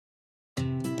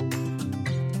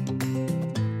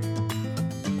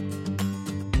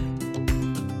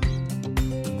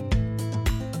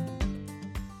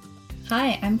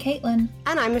Hi, I'm Caitlin.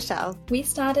 And I'm Michelle. We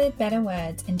started Better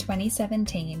Words in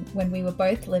 2017 when we were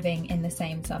both living in the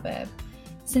same suburb.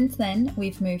 Since then,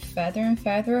 we've moved further and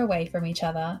further away from each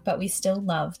other, but we still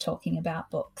love talking about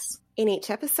books. In each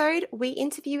episode, we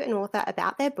interview an author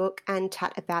about their book and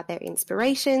chat about their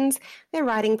inspirations, their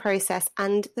writing process,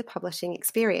 and the publishing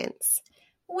experience.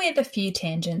 With a few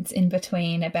tangents in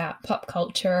between about pop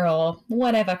culture or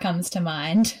whatever comes to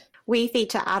mind. We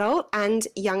feature adult and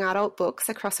young adult books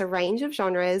across a range of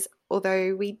genres,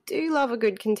 although we do love a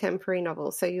good contemporary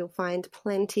novel, so you'll find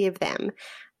plenty of them.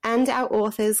 And our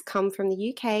authors come from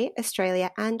the UK,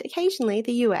 Australia, and occasionally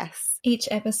the US. Each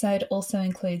episode also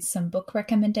includes some book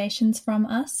recommendations from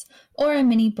us, or a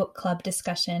mini book club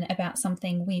discussion about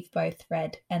something we've both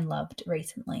read and loved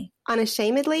recently.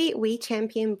 Unashamedly, we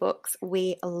champion books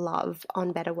we love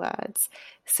on Better Words.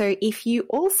 So if you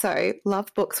also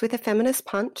love books with a feminist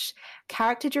punch,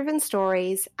 character-driven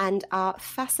stories, and are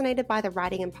fascinated by the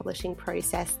writing and publishing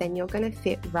process, then you're going to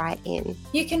fit right in.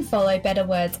 You can follow Better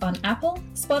Words on Apple,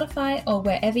 Spotify, or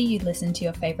wherever you listen to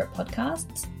your favourite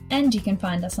podcasts. And you can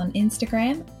find us on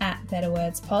Instagram at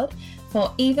BetterWordsPod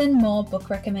for even more book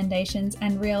recommendations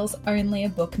and reels only a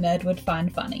book nerd would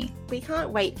find funny. We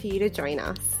can't wait for you to join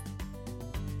us.